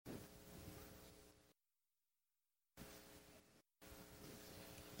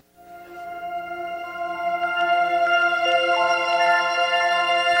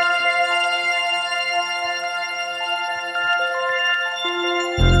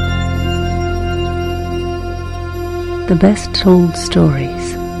the best told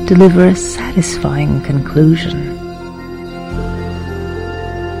stories deliver a satisfying conclusion.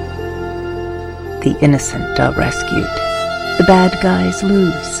 The innocent are rescued, the bad guys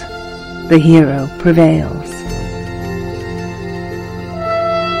lose, the hero prevails.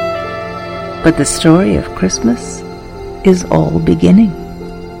 But the story of Christmas is all beginning.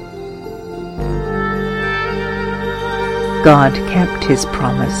 God kept his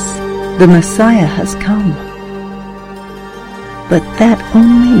promise. The Messiah has come. But that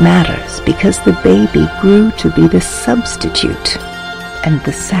only matters because the baby grew to be the substitute and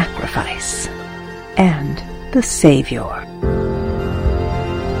the sacrifice and the Savior.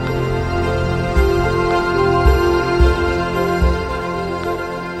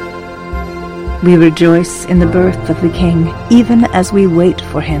 We rejoice in the birth of the King, even as we wait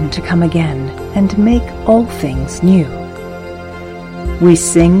for him to come again and make all things new. We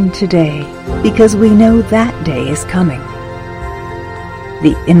sing today because we know that day is coming.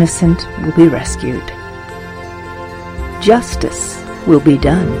 The innocent will be rescued. Justice will be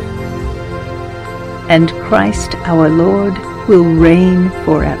done. And Christ our Lord will reign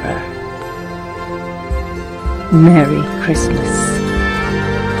forever. Merry Christmas.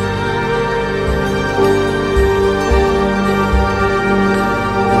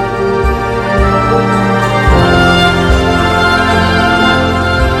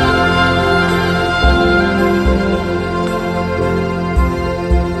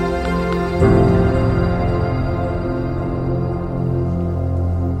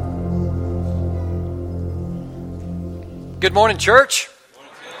 Good morning, church.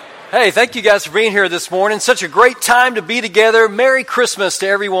 Hey, thank you guys for being here this morning. Such a great time to be together. Merry Christmas to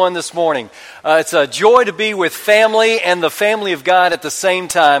everyone this morning. It's a joy to be with family and the family of God at the same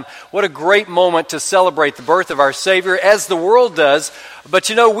time. What a great moment to celebrate the birth of our Savior, as the world does. But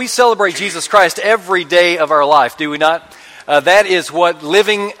you know, we celebrate Jesus Christ every day of our life, do we not? That is what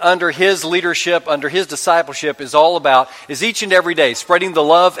living under His leadership, under His discipleship is all about, is each and every day, spreading the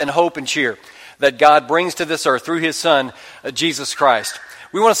love and hope and cheer that God brings to this earth through His Son, Jesus Christ.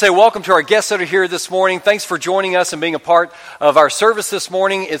 We want to say welcome to our guests that are here this morning. Thanks for joining us and being a part of our service this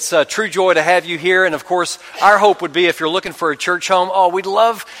morning. It's a true joy to have you here. And of course, our hope would be if you're looking for a church home, we'd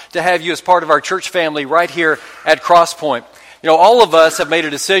love to have you as part of our church family right here at Crosspoint. You know, all of us have made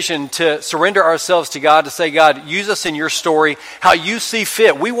a decision to surrender ourselves to God, to say, God, use us in your story, how you see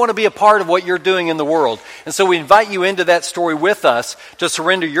fit. We want to be a part of what you're doing in the world. And so we invite you into that story with us to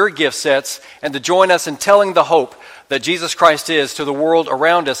surrender your gift sets and to join us in telling the hope that Jesus Christ is to the world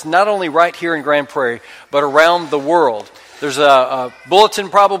around us, not only right here in Grand Prairie, but around the world. There's a bulletin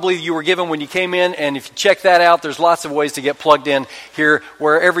probably you were given when you came in, and if you check that out, there's lots of ways to get plugged in here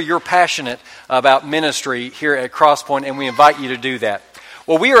wherever you're passionate about ministry here at Crosspoint, and we invite you to do that.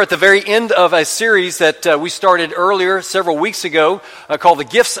 Well, we are at the very end of a series that we started earlier several weeks ago called The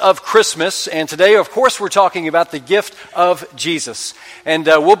Gifts of Christmas. And today, of course, we're talking about the gift of Jesus. And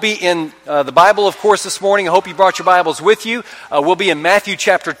we'll be in the Bible, of course, this morning. I hope you brought your Bibles with you. We'll be in Matthew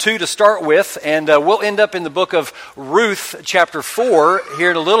chapter 2 to start with. And we'll end up in the book of Ruth chapter 4 here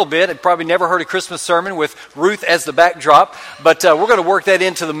in a little bit. I've probably never heard a Christmas sermon with Ruth as the backdrop. But we're going to work that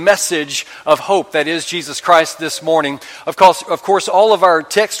into the message of hope that is Jesus Christ this morning. Of course, all of our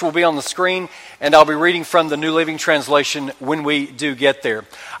text will be on the screen, and I'll be reading from the New Living Translation when we do get there.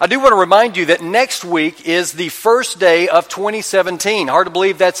 I do want to remind you that next week is the first day of 2017. Hard to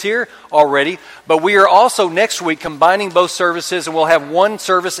believe that's here already, but we are also next week combining both services, and we'll have one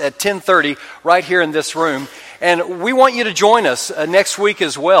service at 10:30 right here in this room. And we want you to join us next week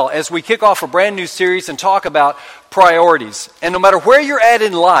as well as we kick off a brand new series and talk about priorities. And no matter where you're at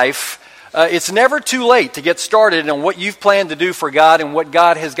in life, it's never too late to get started on what you've planned to do for God and what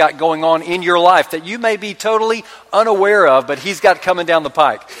God has got going on in your life that you may be totally unaware of, but He's got coming down the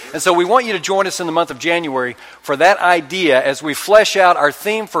pike. And so we want you to join us in the month of January for that idea as we flesh out our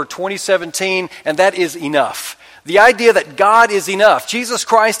theme for 2017, and that is enough. The idea that God is enough, Jesus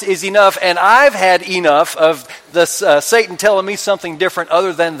Christ is enough, and I've had enough of this Satan telling me something different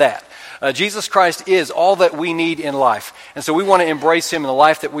other than that. Jesus Christ is all that we need in life. And so we want to embrace Him in the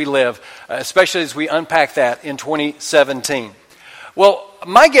life that we live, especially as we unpack that in 2017. Well,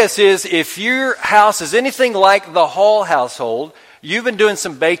 my guess is if your house is anything like the Hall household, you've been doing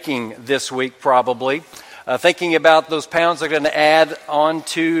some baking this week probably, thinking about those pounds that are going to add on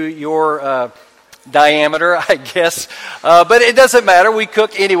to your diameter, I guess. But it doesn't matter. We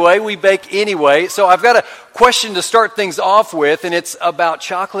cook anyway. We bake anyway. So I've got a question to start things off with, and it's about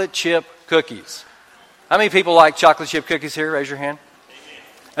chocolate chip cookies. How many people like chocolate chip cookies here? Raise your hand.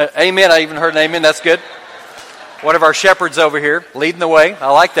 Amen. I even heard an amen. That's good. One of our shepherds over here leading the way.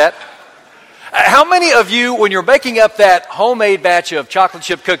 I like that. How many of you, when you're baking up that homemade batch of chocolate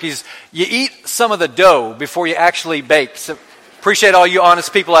chip cookies, you eat some of the dough before you actually bake? So, appreciate all you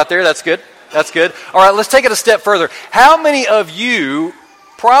honest people out there. That's good. That's good. All right, let's take it a step further. How many of you,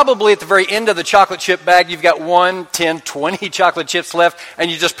 probably at the very end of the chocolate chip bag, you've got 1, 10, 20 chocolate chips left, and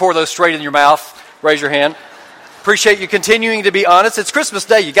you just pour those straight in your mouth? Raise your hand. Appreciate you continuing to be honest. It's Christmas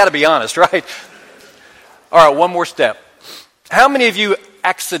Day. You got to be honest, right? All right, one more step. How many of you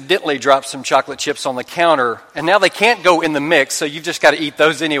accidentally dropped some chocolate chips on the counter, and now they can't go in the mix, so you've just got to eat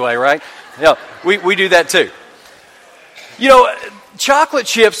those anyway, right? Yeah, we do that too. You know, chocolate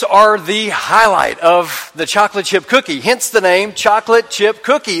chips are the highlight of the chocolate chip cookie, hence the name chocolate chip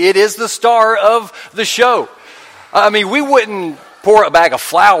cookie. It is the star of the show. I mean, we wouldn't pour a bag of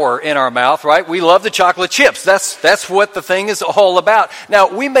flour in our mouth, right? We love the chocolate chips. That's what the thing is all about.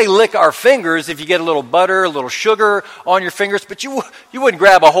 Now, we may lick our fingers if you get a little butter, a little sugar on your fingers, but you wouldn't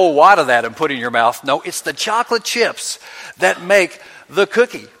grab a whole wad of that and put it in your mouth. No, it's the chocolate chips that make the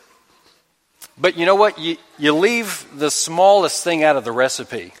cookie. But you know what? You leave the smallest thing out of the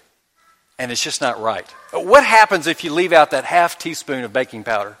recipe, and it's just not right. What happens if you leave out that half teaspoon of baking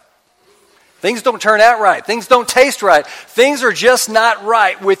powder? Things don't turn out right. Things don't taste right. Things are just not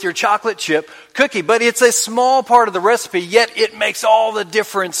right with your chocolate chip cookie. But it's a small part of the recipe, yet it makes all the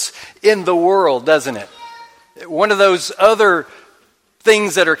difference in the world, doesn't it? One of those other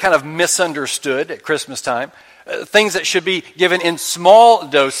things that are kind of misunderstood at Christmas time, things that should be given in small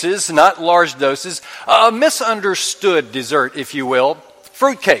doses, not large doses, a misunderstood dessert, if you will,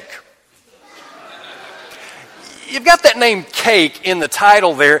 fruitcake. You've got that name cake in the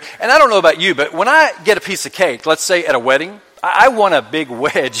title there, and I don't know about you, but when I get a piece of cake, let's say at a wedding, I want a big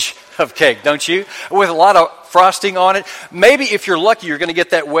wedge of cake, don't you? With a lot of frosting on it. Maybe if you're lucky, you're going to get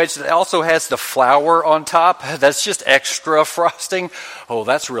that wedge that also has the flour on top. That's just extra frosting. Oh,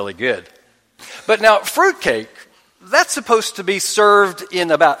 that's really good. But now, fruitcake, that's supposed to be served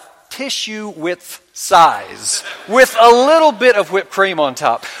in about tissue width size with a little bit of whipped cream on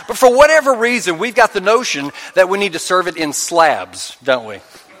top. But for whatever reason, we've got the notion that we need to serve it in slabs, don't we?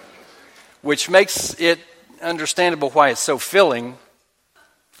 Which makes it understandable why it's so filling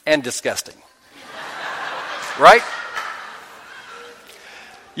and disgusting. Right?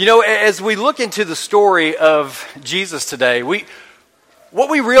 You know, as we look into the story of Jesus today, what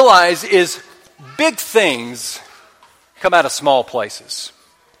we realize is big things come out of small places.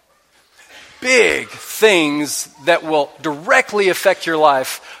 Big things that will directly affect your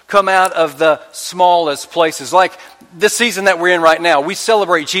life come out of the smallest places. Like this season that we're in right now, we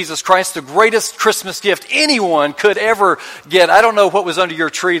celebrate Jesus Christ, the greatest Christmas gift anyone could ever get. I don't know what was under your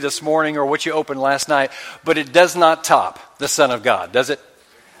tree this morning or what you opened last night, but it does not top the Son of God, does it?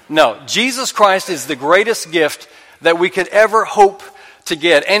 No, Jesus Christ is the greatest gift that we could ever hope to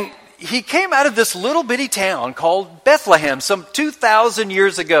get. And he came out of this little bitty town called Bethlehem some 2,000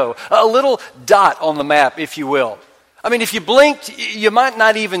 years ago. A little dot on the map, if you will. I mean, if you blinked, you might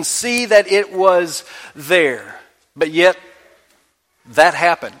not even see that it was there. But yet, that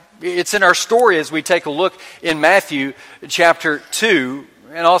happened. It's in our story as we take a look in Matthew chapter 2,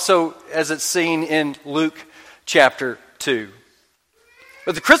 and also as it's seen in Luke chapter 2.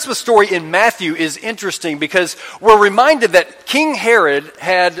 But the Christmas story in Matthew is interesting because we're reminded that King Herod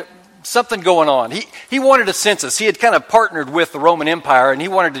had something going on. He wanted a census. He had kind of partnered with the Roman Empire, and he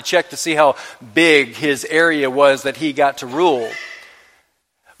wanted to check to see how big his area was that he got to rule.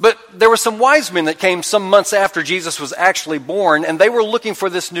 But there were some wise men that came some months after Jesus was actually born, and they were looking for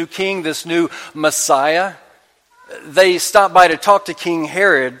this new king, this new Messiah. They stopped by to talk to King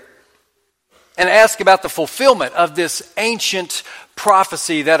Herod and ask about the fulfillment of this ancient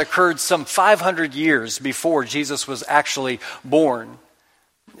prophecy that occurred some 500 years before Jesus was actually born.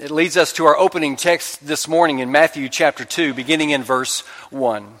 It leads us to our opening text this morning in Matthew chapter 2, beginning in verse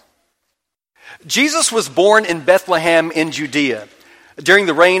 1. Jesus was born in Bethlehem in Judea during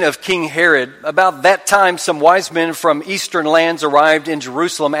the reign of King Herod. About that time, some wise men from eastern lands arrived in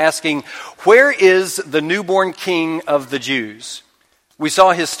Jerusalem asking, "Where is the newborn king of the Jews? We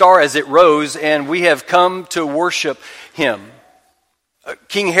saw his star as it rose, and we have come to worship him."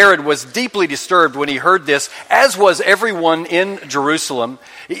 King Herod was deeply disturbed when he heard this, as was everyone in Jerusalem.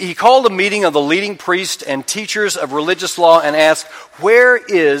 He called a meeting of the leading priests and teachers of religious law and asked, "Where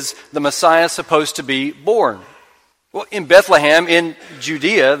is the Messiah supposed to be born?" "Well, in Bethlehem, in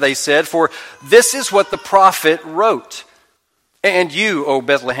Judea," they said, "for this is what the prophet wrote. And you, O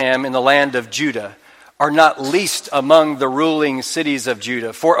Bethlehem, in the land of Judah, are not least among the ruling cities of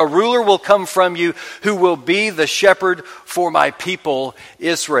Judah. For a ruler will come from you who will be the shepherd for my people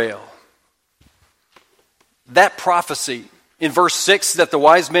Israel." That prophecy in verse 6 that the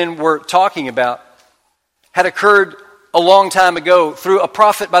wise men were talking about had occurred a long time ago through a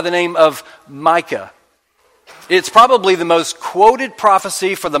prophet by the name of Micah. It's probably the most quoted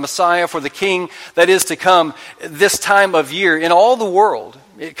prophecy for the Messiah, for the King that is to come this time of year in all the world.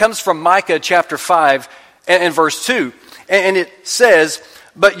 It comes from Micah chapter 5 and verse 2. And it says,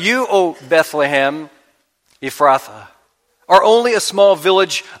 "But you, O Bethlehem, Ephrathah, are only a small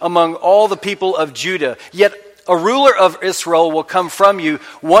village among all the people of Judah. Yet a ruler of Israel will come from you,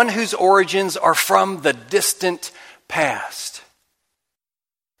 one whose origins are from the distant past."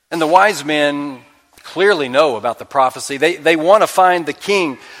 And the wise men clearly know about the prophecy. They want to find the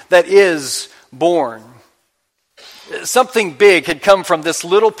king that is born. Something big had come from this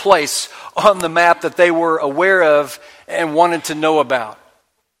little place on the map that they were aware of and wanted to know about.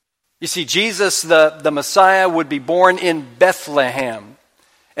 You see, Jesus, the Messiah, would be born in Bethlehem.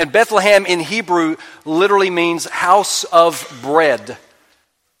 And Bethlehem in Hebrew literally means house of bread.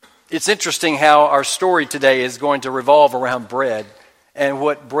 It's interesting how our story today is going to revolve around bread and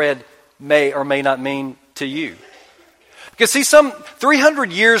what bread may or may not mean to you. Because see, some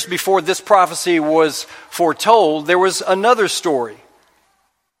 300 years before this prophecy was foretold, there was another story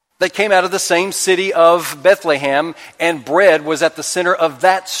that came out of the same city of Bethlehem, and bread was at the center of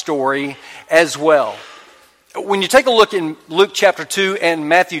that story as well. When you take a look in Luke chapter 2 and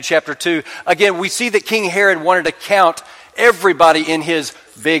Matthew chapter 2, again, we see that King Herod wanted to count everybody in his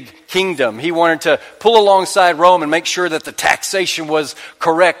big kingdom. He wanted to pull alongside Rome and make sure that the taxation was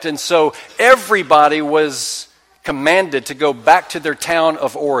correct. And so everybody was commanded to go back to their town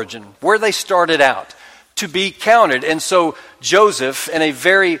of origin, where they started out, to be counted. And so Joseph and a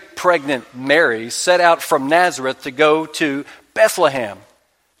very pregnant Mary set out from Nazareth to go to Bethlehem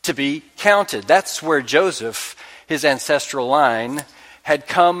to be counted. That's where Joseph, his ancestral line, had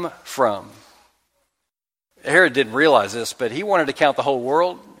come from. Herod didn't realize this, but he wanted to count the whole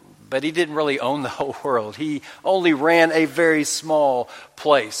world, but he didn't really own the whole world. He only ran a very small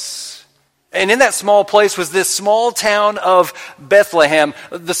place. And in that small place was this small town of Bethlehem,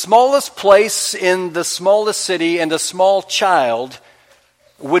 the smallest place in the smallest city, and a small child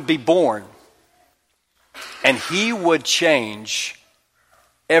would be born. And he would change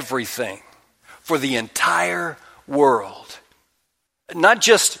everything for the entire world. Not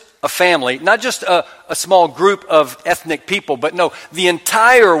just a family, not just a small group of ethnic people, but no, the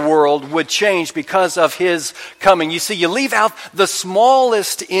entire world would change because of his coming. You see, you leave out the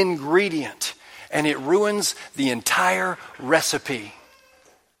smallest ingredient, and it ruins the entire recipe.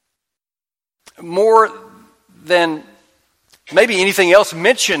 More than maybe anything else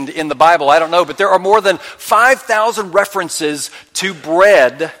mentioned in the Bible, I don't know, but there are more than 5,000 references to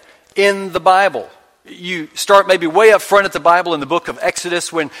bread in the Bible. You start maybe way up front at the Bible in the book of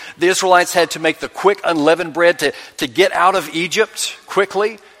Exodus when the Israelites had to make the quick unleavened bread to get out of Egypt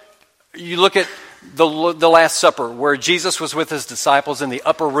quickly. You look at the Last Supper where Jesus was with his disciples in the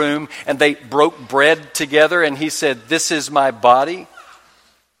upper room and they broke bread together and he said, "This is my body."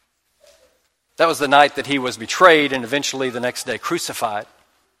 That was the night that he was betrayed and eventually the next day crucified.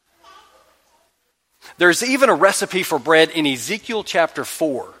 There's even a recipe for bread in Ezekiel chapter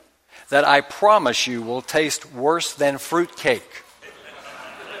 4 that I promise you will taste worse than fruitcake.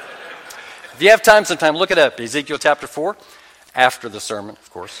 If you have time sometime, look it up. Ezekiel chapter 4, after the sermon,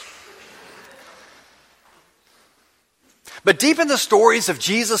 of course. But deep in the stories of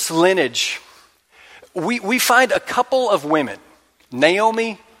Jesus' lineage, we find a couple of women,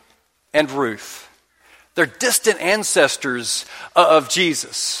 Naomi and Ruth. They're distant ancestors of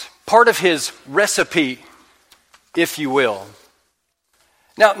Jesus, part of his recipe, if you will.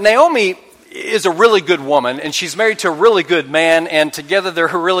 Now, Naomi is a really good woman, and she's married to a really good man, and together they're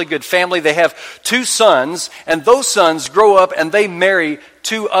a really good family. They have 2 sons, and those sons grow up and they marry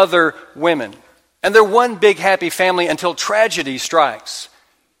 2 other women. And they're one big happy family until tragedy strikes.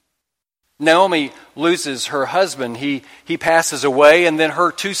 Naomi loses her husband. He passes away, and then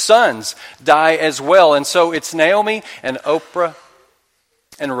her 2 sons die as well. And so it's Naomi and Oprah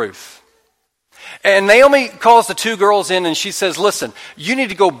and Ruth. And Naomi calls the 2 girls in and she says, "Listen, you need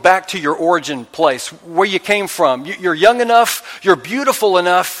to go back to your origin place, where you came from. You're young enough, you're beautiful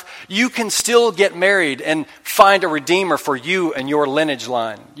enough, you can still get married and find a redeemer for you and your lineage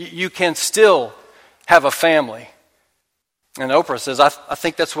line. You can still have a family." And Oprah says, I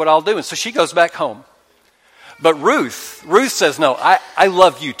think that's what I'll do. And so she goes back home. But Ruth says, "No, I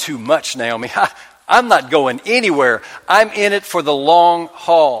love you too much, Naomi. I'm not going anywhere. I'm in it for the long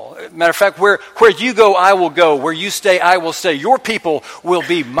haul. Matter of fact, where you go, I will go. Where you stay, I will stay. Your people will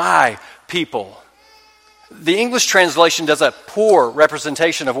be my people." The English translation does a poor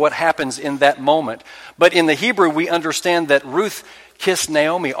representation of what happens in that moment. But in the Hebrew, we understand that Ruth kissed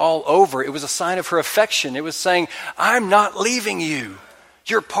Naomi all over. It was a sign of her affection. It was saying, I'm not leaving you.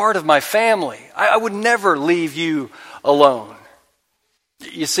 You're part of my family. I would never leave you alone.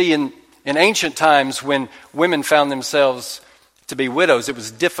 You see, in ancient times, when women found themselves to be widows, it was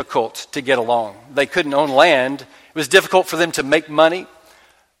difficult to get along. They couldn't own land. It was difficult for them to make money.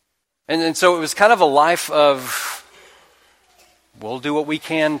 And so it was kind of a life of, we'll do what we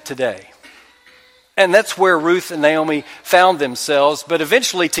can today. And that's where Ruth and Naomi found themselves. But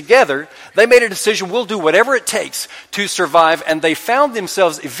eventually, together, they made a decision, we'll do whatever it takes to survive. And they found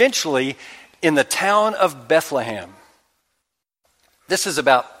themselves eventually in the town of Bethlehem. This is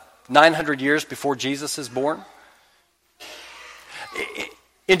about 900 years before Jesus is born.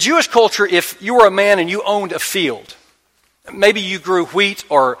 In Jewish culture, if you were a man and you owned a field, maybe you grew wheat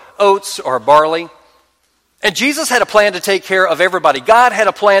or oats or barley, and Jesus had a plan to take care of everybody. God had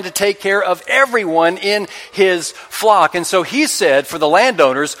a plan to take care of everyone in his flock. And so he said, for the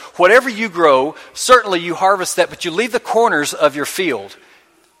landowners, whatever you grow, certainly you harvest that, but you leave the corners of your field.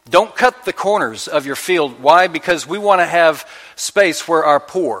 Don't cut the corners of your field. Why? Because we want to have space where our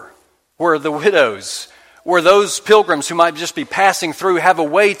poor, where the widows, where those pilgrims who might just be passing through have a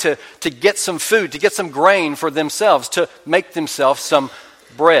way to get some food, to get some grain for themselves, to make themselves some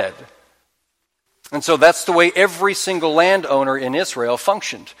bread. And so that's the way every single landowner in Israel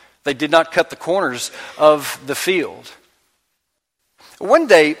functioned. They did not cut the corners of the field. One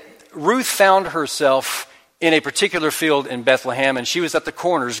day, Ruth found herself in a particular field in Bethlehem, and she was at the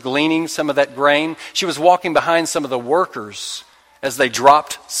corners gleaning some of that grain. She was walking behind some of the workers as they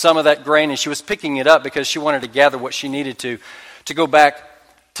dropped some of that grain, and she was picking it up because she wanted to gather what she needed to go back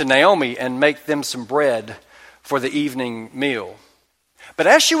to Naomi and make them some bread for the evening meal. But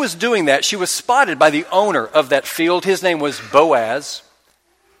as she was doing that, she was spotted by the owner of that field. His name was Boaz.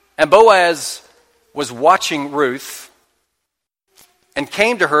 And Boaz was watching Ruth and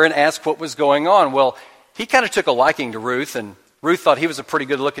came to her and asked what was going on. Well, he kind of took a liking to Ruth, and Ruth thought he was a pretty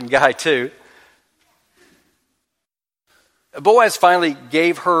good-looking guy too. Boaz finally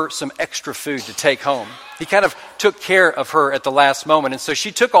gave her some extra food to take home. He kind of took care of her at the last moment, and so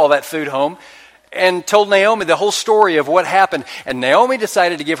she took all that food home and told Naomi the whole story of what happened. And Naomi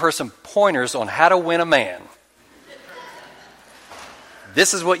decided to give her some pointers on how to win a man.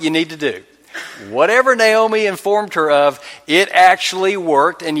 This is what you need to do. Whatever Naomi informed her of, it actually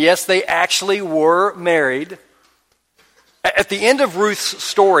worked. And yes, they actually were married. At the end of Ruth's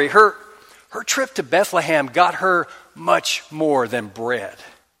story, her trip to Bethlehem got her much more than bread.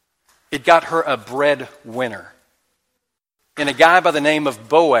 It got her a breadwinner. And a guy by the name of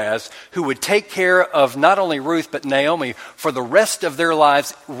Boaz who would take care of not only Ruth but Naomi for the rest of their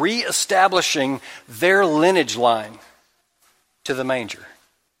lives, reestablishing their lineage line to the manger.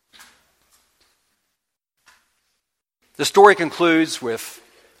 The story concludes with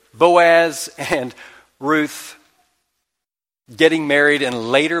Boaz and Ruth getting married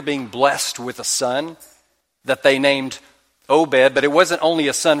and later being blessed with a son that they named Obed, but it wasn't only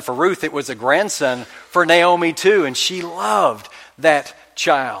a son for Ruth, it was a grandson for Naomi too, and she loved that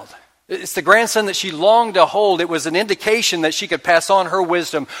child. It's the grandson that she longed to hold. It was an indication that she could pass on her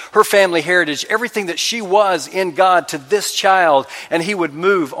wisdom, her family heritage, everything that she was in God to this child, and he would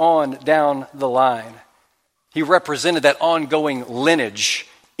move on down the line. He represented that ongoing lineage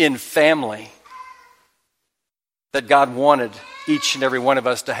in family that God wanted each and every one of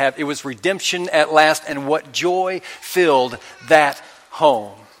us to have. It was redemption at last, and what joy filled that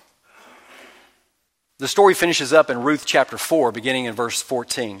home. The story finishes up in Ruth chapter 4, beginning in verse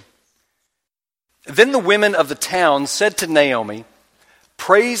 14. Then the women of the town said to Naomi,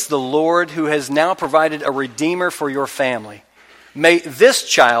 "Praise the Lord who has now provided a redeemer for your family. May this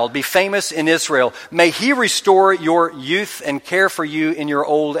child be famous in Israel. May he restore your youth and care for you in your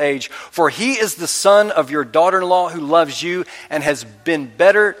old age. For he is the son of your daughter-in-law who loves you and has been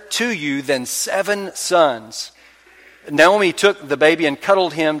better to you than 7 sons." Naomi took the baby and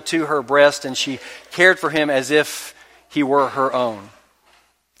cuddled him to her breast, and she cared for him as if he were her own.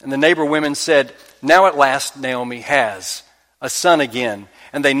 And the neighbor women said, "Now at last Naomi has a son again."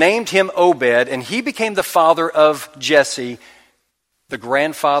 And they named him Obed, and he became the father of Jesse, the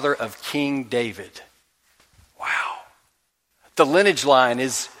grandfather of King David. Wow. The lineage line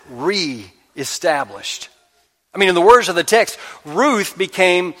is re-established. I mean, in the words of the text, Ruth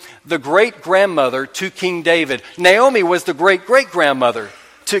became the great-grandmother to King David. Naomi was the great-great-grandmother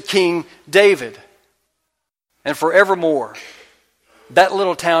to King David. And forevermore, that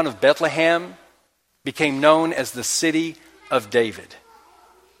little town of Bethlehem became known as the city of David.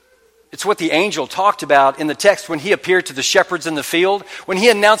 It's what the angel talked about in the text when he appeared to the shepherds in the field, when he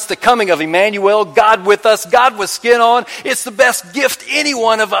announced the coming of Emmanuel, God with us, God with skin on. It's the best gift any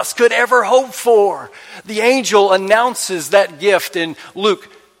one of us could ever hope for. The angel announces that gift in Luke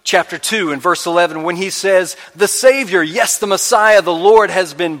chapter 2 and verse 11 when he says, the Savior, yes, the Messiah, the Lord,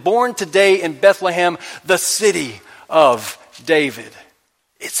 has been born today in Bethlehem, the city of David.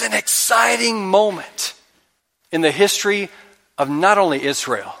 It's an exciting moment in the history of not only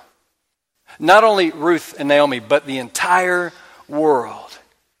Israel, not only Ruth and Naomi, but the entire world.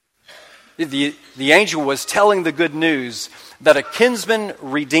 The angel was telling the good news that a kinsman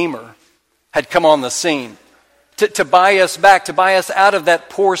redeemer had come on the scene to buy us back, to buy us out of that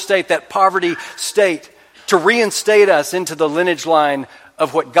poor state, that poverty state, to reinstate us into the lineage line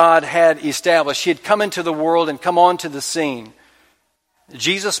of what God had established. He had come into the world and come onto the scene.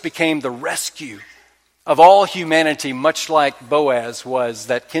 Jesus became the rescue of all humanity, much like Boaz was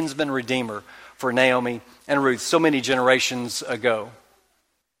that kinsman redeemer for Naomi and Ruth so many generations ago.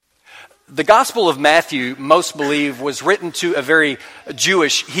 The Gospel of Matthew, most believe, was written to a very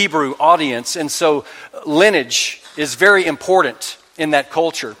Jewish Hebrew audience, and so lineage is very important in that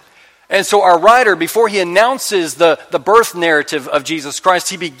culture. And so our writer, before he announces the birth narrative of Jesus Christ,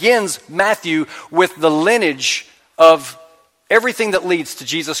 he begins Matthew with the lineage of everything that leads to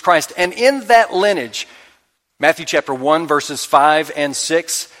Jesus Christ. And in that lineage, Matthew chapter 1, verses 5 and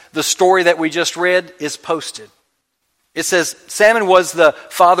 6, the story that we just read is posted. It says, Salmon was the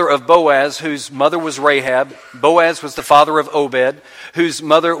father of Boaz, whose mother was Rahab. Boaz was the father of Obed, whose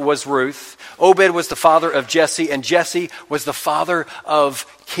mother was Ruth. Obed was the father of Jesse, and Jesse was the father of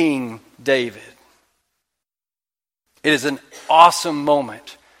King David. It is an awesome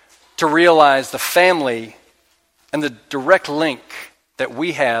moment to realize the family and the direct link that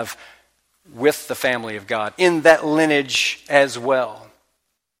we have with the family of God in that lineage as well.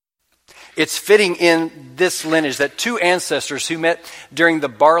 It's fitting in this lineage that two ancestors who met during the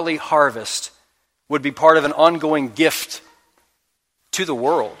barley harvest would be part of an ongoing gift to the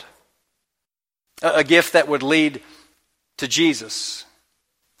world. A gift that would lead to Jesus,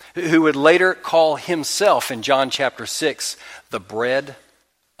 who would later call himself in John chapter 6, the bread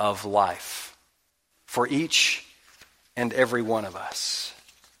of life for each and every one of us.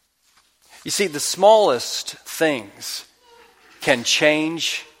 You see, the smallest things can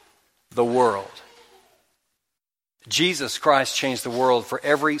change the world. Jesus Christ changed the world for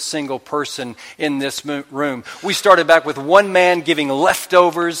every single person in this room. We started back with one man giving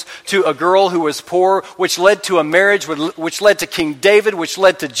leftovers to a girl who was poor, which led to a marriage, which led to King David, which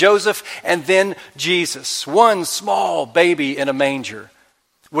led to Joseph, and then Jesus. One small baby in a manger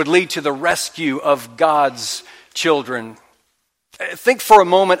would lead to the rescue of God's children. Think for a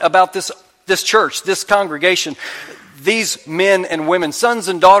moment about this church, this congregation. These men and women, sons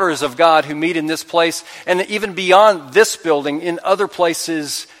and daughters of God who meet in this place and even beyond this building in other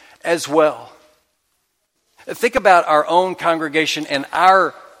places as well. Think about our own congregation and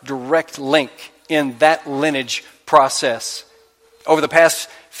our direct link in that lineage process. Over the past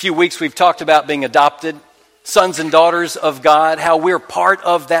few weeks, we've talked about being adopted, sons and daughters of God, how we're part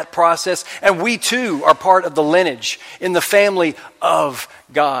of that process, and we too are part of the lineage in the family of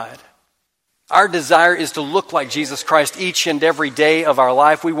God. Our desire is to look like Jesus Christ each and every day of our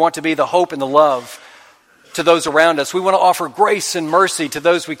life. We want to be the hope and the love to those around us. We want to offer grace and mercy to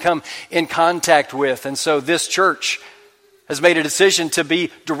those we come in contact with. And so this church has made a decision to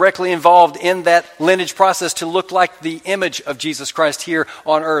be directly involved in that lineage process to look like the image of Jesus Christ here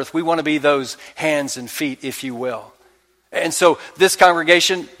on earth. We want to be those hands and feet, if you will. And so this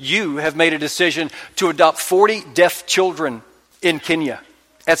congregation, you have made a decision to adopt 40 deaf children in Kenya.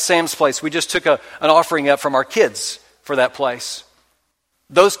 At Sam's Place, we just took an offering up from our kids for that place.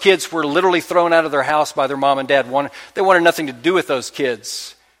 Those kids were literally thrown out of their house by their mom and dad. They wanted nothing to do with those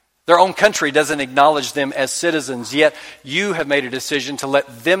kids. Their own country doesn't acknowledge them as citizens, yet you have made a decision to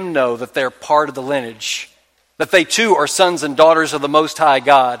let them know that they're part of the lineage, that they too are sons and daughters of the Most High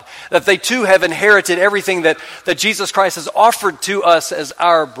God, that they too have inherited everything that Jesus Christ has offered to us as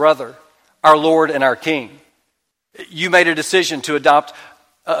our brother, our Lord and our King. You made a decision to adopt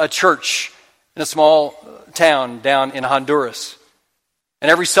a church in a small town down in Honduras. And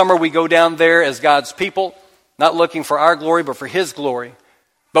every summer we go down there as God's people, not looking for our glory, but for His glory.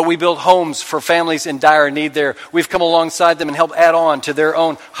 But we build homes for families in dire need there. We've come alongside them and helped add on to their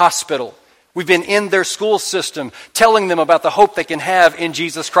own hospital. We've been in their school system, telling them about the hope they can have in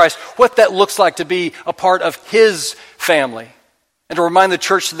Jesus Christ, what that looks like to be a part of His family, and to remind the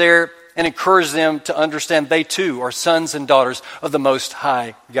church there and encourage them to understand they too are sons and daughters of the Most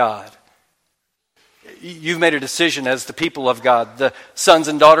High God. you've made a decision as the people of God, the sons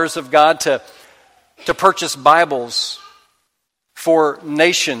and daughters of God, to purchase Bibles for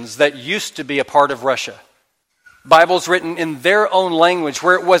nations that used to be a part of Russia. Bibles written in their own language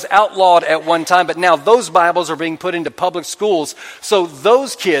where it was outlawed at one time, but now those Bibles are being put into public schools so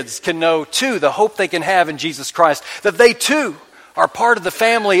those kids can know too the hope they can have in Jesus Christ, that they too are part of the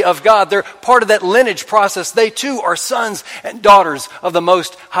family of God. They're part of that lineage process. They too are sons and daughters of the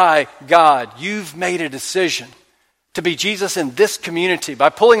Most High God. You've made a decision to be Jesus in this community by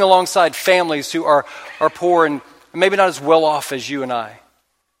pulling alongside families who are poor and maybe not as well off as you and I.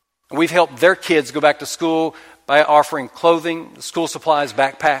 And we've helped their kids go back to school by offering clothing, school supplies,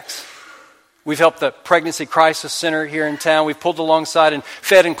 backpacks. We've helped the Pregnancy Crisis Center here in town. We've pulled alongside and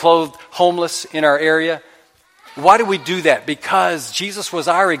fed and clothed homeless in our area. Why do we do that? Because Jesus was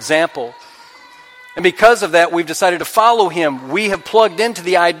our example. And because of that, we've decided to follow him. We have plugged into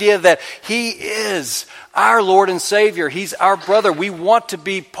the idea that he is our Lord and Savior. He's our brother. We want to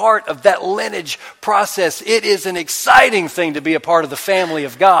be part of that lineage process. It is an exciting thing to be a part of the family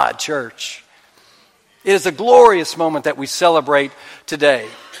of God, church. It is a glorious moment that we celebrate today.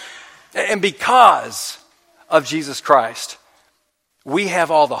 And because of Jesus Christ, we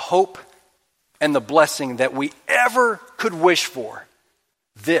have all the hope and the blessing that we ever could wish for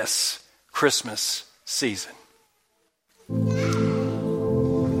this Christmas season.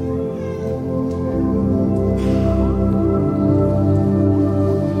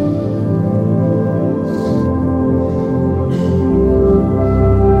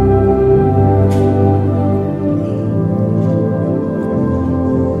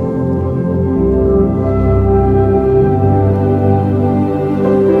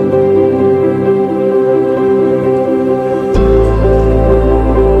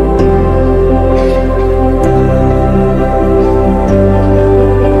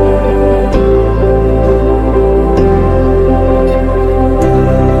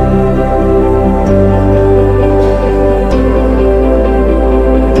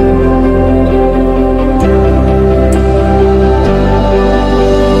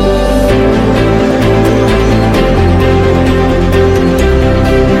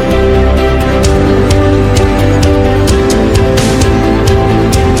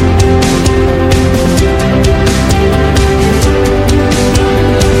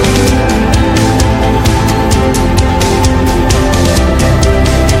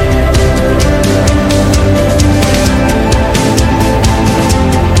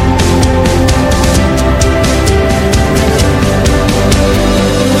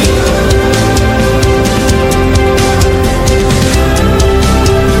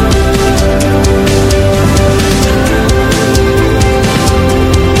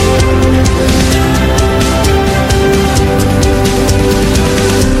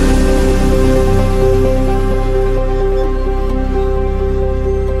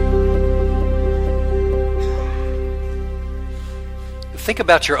 Think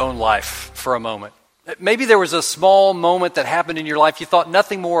about your own life for a moment. Maybe there was a small moment that happened in your life. You thought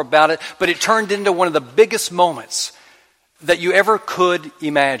nothing more about it, but it turned into one of the biggest moments that you ever could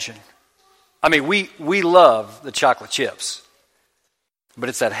imagine. I mean, we love the chocolate chips, but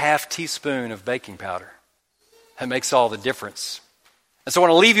it's that half teaspoon of baking powder that makes all the difference. And so I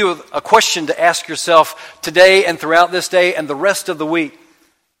want to leave you with a question to ask yourself today and throughout this day and the rest of the week.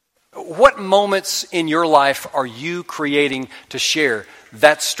 What moments in your life are you creating to share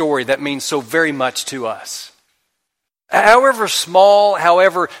that story that means so very much to us? However small,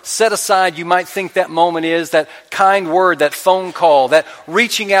 however set aside you might think that moment is, that kind word, that phone call, that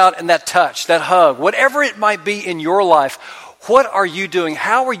reaching out and that touch, that hug, whatever it might be in your life, what are you doing?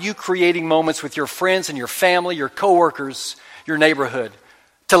 How are you creating moments with your friends and your family, your coworkers, your neighborhood,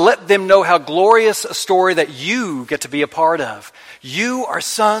 to let them know how glorious a story that you get to be a part of? You are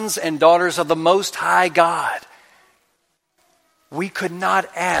sons and daughters of the Most High God. We could not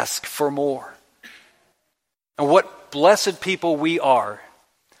ask for more. And what blessed people we are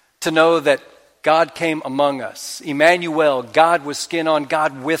to know that God came among us. Emmanuel, God with skin on,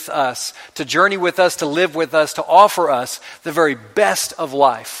 God with us, to journey with us, to live with us, to offer us the very best of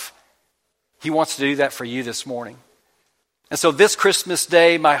life. He wants to do that for you this morning. And so this Christmas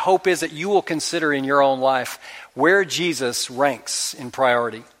day, my hope is that you will consider in your own life where Jesus ranks in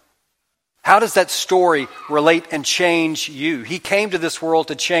priority. How does that story relate and change you? He came to this world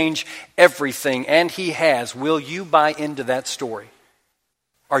to change everything, and he has. Will you buy into that story?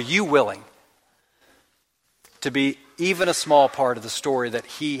 Are you willing to be even a small part of the story that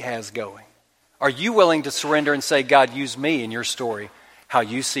he has going? Are you willing to surrender and say, God, use me in your story, how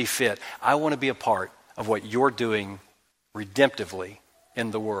you see fit? I want to be a part of what you're doing redemptively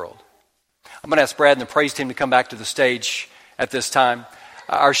in the world. I'm going to ask Brad and the praise team to come back to the stage at this time.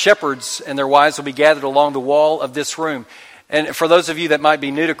 Our shepherds and their wives will be gathered along the wall of this room. And for those of you that might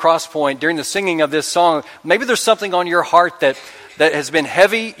be new to Crosspoint, during the singing of this song, maybe there's something on your heart that has been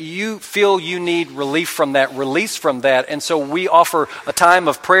heavy. You feel you need relief from that, release from that. And so we offer a time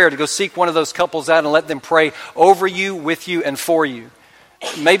of prayer to go seek one of those couples out and let them pray over you, with you, and for you.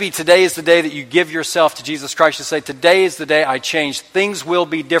 Maybe today is the day that you give yourself to Jesus Christ. You say, today is the day I change. Things will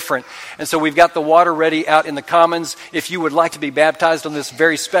be different. And so we've got the water ready out in the commons. If you would like to be baptized on this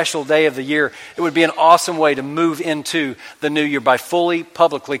very special day of the year, it would be an awesome way to move into the new year by fully,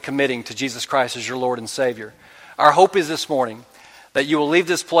 publicly committing to Jesus Christ as your Lord and Savior. Our hope is this morning that you will leave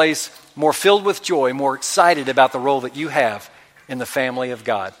this place more filled with joy, more excited about the role that you have in the family of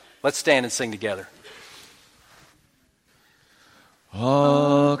God. Let's stand and sing together.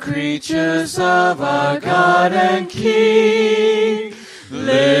 All creatures of our God and King,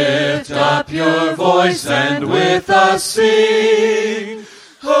 lift up your voice and with us sing.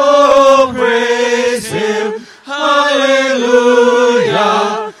 Oh, praise Him, hallelujah,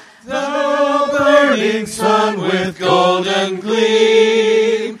 thou burning sun with golden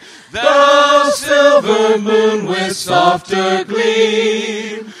gleam, thou silver moon with softer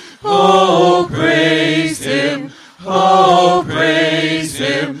gleam. Oh, praise Him, oh, praise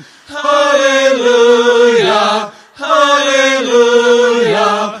Him, hallelujah, hallelujah,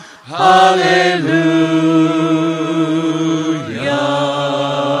 hallelujah.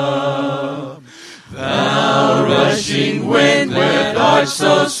 Thou rushing wind that art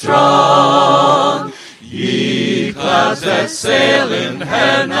so strong, ye clouds that sail in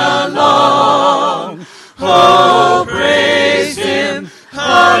heaven along. Oh, praise Him,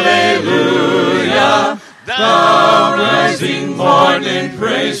 hallelujah. Thou rising morn in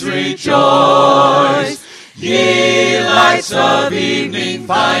praise rejoice. Ye lights of evening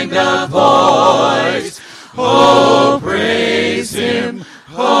find a voice. Oh, praise Him,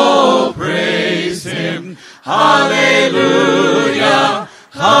 oh, praise Him. Hallelujah,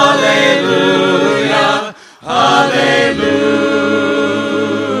 hallelujah, hallelujah.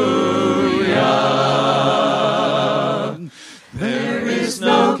 There is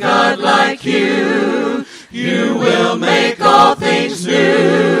no God like you. You will make all things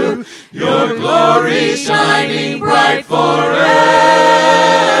new, your glory shining bright forever.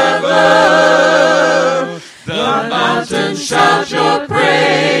 The mountains shout your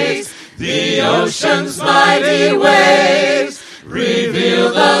praise, the ocean's mighty waves reveal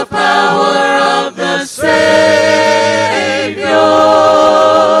the power of the Savior.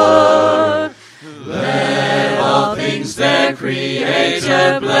 Let all things their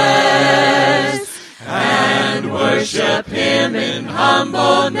Creator bless, and worship Him in humbleness.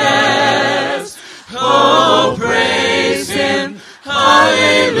 Oh, praise Him,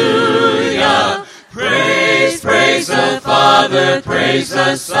 hallelujah. Praise, praise the Father, praise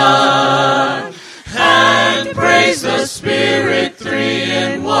the Son, and praise the Spirit, three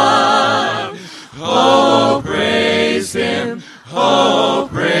in one. Oh, praise Him, oh,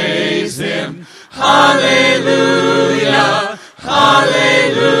 praise Him, hallelujah,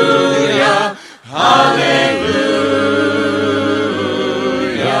 hallelujah, hallelujah.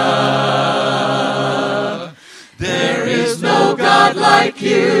 There is no God like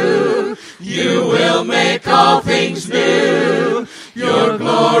you. You will make all things new, your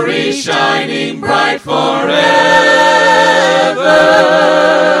glory shining bright forever.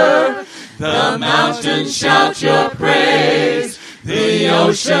 The mountains shout your praise, the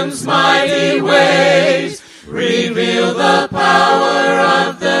ocean's mighty waves reveal the power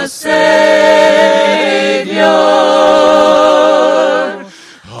of the Savior.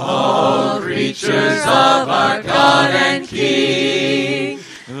 All creatures of our God and King,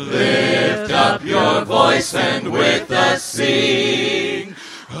 lift up your voice and with us sing.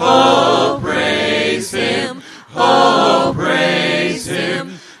 Oh, praise Him, oh, praise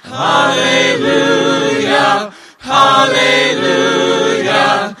Him, hallelujah, hallelujah,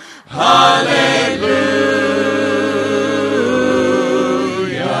 hallelujah.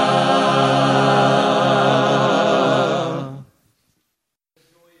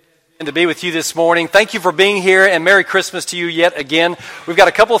 And to be with you this morning. Thank you for being here, and Merry Christmas to you yet again. We've got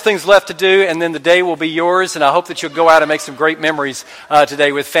a couple of things left to do, and then the day will be yours, and I hope that you'll go out and make some great memories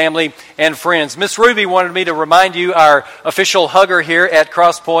today with family and friends. Miss Ruby wanted me to remind you, our official hugger here at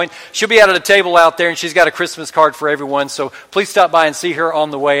Crosspoint. She'll be out at a table out there, and she's got a Christmas card for everyone, so please stop by and see her on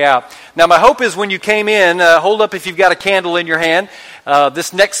the way out. Now, my hope is when you came in, hold up if you've got a candle in your hand.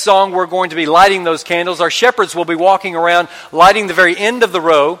 This next song, we're going to be lighting those candles. Our shepherds will be walking around lighting the very end of the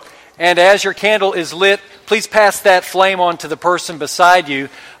row. And as your candle is lit, please pass that flame on to the person beside you.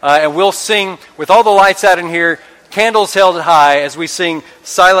 And we'll sing with all the lights out in here, candles held high, as we sing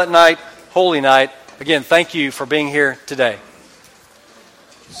Silent Night, Holy Night. Again, thank you for being here today.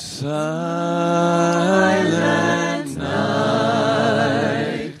 Silent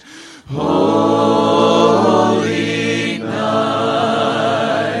night, holy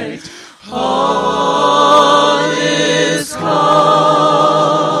night, all is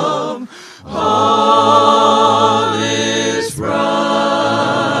calm, all is bright,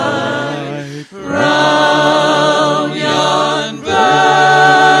 round yon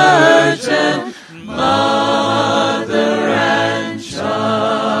virgin, mother and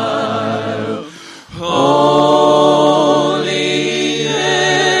child, holy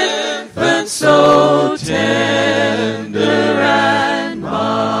infant, so tender.